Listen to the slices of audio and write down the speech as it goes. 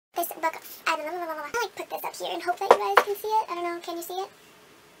this book, I don't know, I like put this up here and hope that you guys can see it. I don't know, can you see it?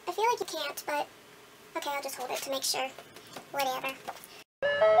 I feel like you can't, but okay, I'll just hold it to make sure. Whatever.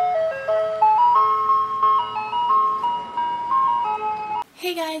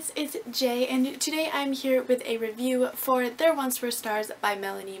 Hey guys, it's Jay, and today I'm here with a review for There Once Were Stars by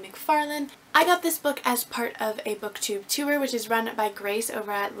Melanie McFarlane. I got this book as part of a booktube tour, which is run by Grace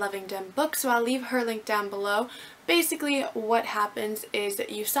over at Lovingdom Books, so I'll leave her link down below. Basically, what happens is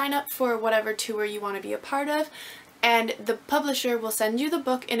that you sign up for whatever tour you want to be a part of, and the publisher will send you the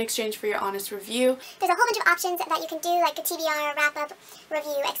book in exchange for your honest review. There's a whole bunch of options that you can do, like a TBR, wrap-up,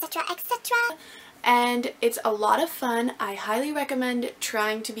 review, etc., etc. And it's a lot of fun. I highly recommend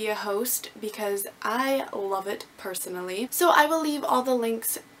trying to be a host because I love it personally. So I will leave all the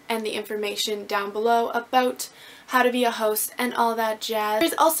links and the information down below about how to be a host and all that jazz.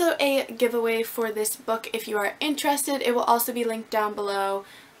 There's also a giveaway for this book if you are interested. It will also be linked down below.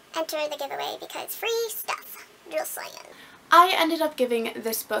 Enter the giveaway because free stuff. Just saying. I ended up giving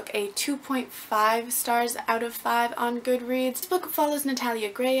this book a 2.5 stars out of 5 on Goodreads. This book follows Natalia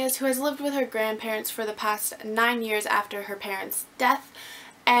Greyes, who has lived with her grandparents for the past 9 years after her parents' death,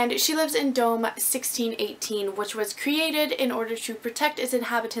 and she lives in Dome 1618, which was created in order to protect its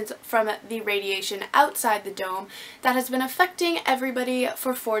inhabitants from the radiation outside the dome that has been affecting everybody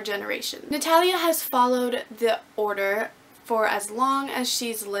for 4 generations. Natalia has followed the order for as long as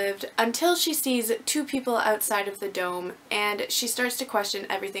she's lived until she sees 2 people outside of the dome and she starts to question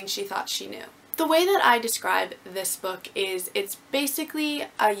everything she thought she knew. The way that I describe this book is it's basically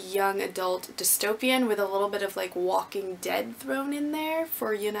a young adult dystopian with a little bit of like Walking Dead thrown in there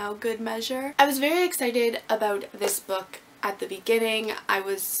for, you know, good measure. I was very excited about this book at the beginning. I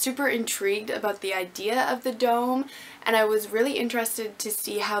was super intrigued about the idea of the dome, and I was really interested to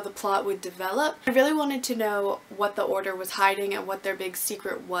see how the plot would develop. I really wanted to know what the Order was hiding and what their big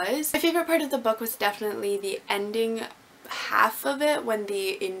secret was. My favorite part of the book was definitely the ending half of it when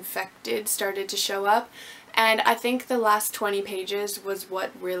the infected started to show up, and I think the last 20 pages was what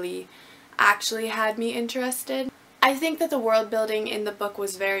really actually had me interested. I think that the world building in the book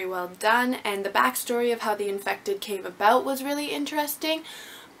was very well done, and the backstory of how the infected came about was really interesting,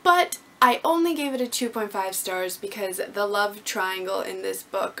 but I only gave it a 2.5 stars because the love triangle in this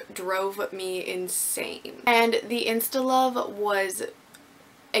book drove me insane. And the insta-love was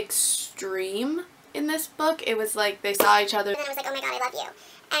extreme in this book. It was like they saw each other And then I was like, oh my god, I love you.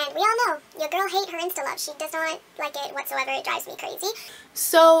 And we all know, your girl hate her insta-love. She does not like it whatsoever. It drives me crazy.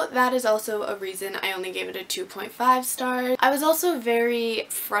 So that is also a reason I only gave it a 2.5 stars. I was also very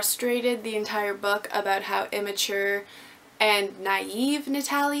frustrated the entire book about how immature and naive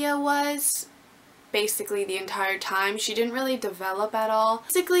Natalia was. Basically the entire time. She didn't really develop at all.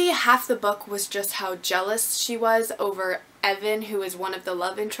 Basically half the book was just how jealous she was over Evan, who is one of the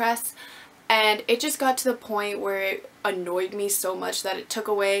love interests. And it just got to the point where it annoyed me so much that it took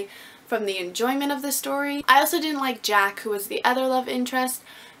away from the enjoyment of the story. I also didn't like Jack, who was the other love interest.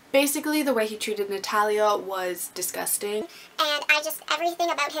 Basically, the way he treated Natalia was disgusting. And everything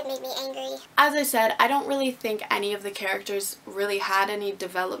about him made me angry. As I said, I don't really think any of the characters really had any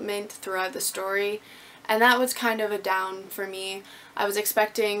development throughout the story. And that was kind of a down for me. I was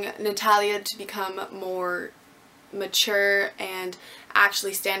expecting Natalia to become more mature and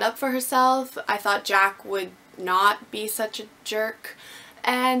actually stand up for herself. I thought Jack would not be such a jerk,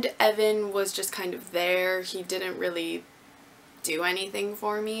 and Evan was just kind of there. He didn't really do anything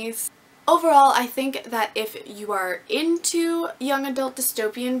for me. Overall, I think that if you are into young adult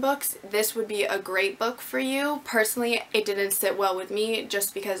dystopian books, this would be a great book for you. Personally, it didn't sit well with me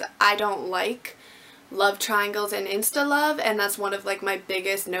just because I don't like love triangles and insta-love, and that's one of like my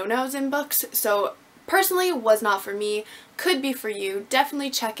biggest no-nos in books. So personally, was not for me. Could be for you. Definitely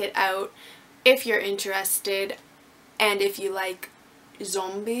check it out if you're interested and if you like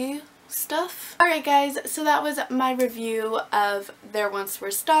zombie stuff. Alright guys, so that was my review of There Once Were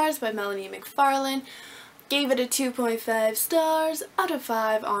Stars by Melanie McFarlane. Gave it a 2.5 stars out of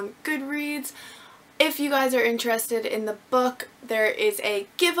 5 on Goodreads. If you guys are interested in the book, there is a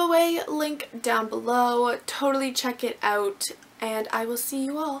giveaway link down below. Totally check it out, and I will see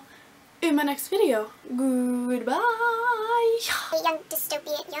you all in my next video. Goodbye. Young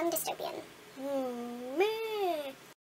dystopian.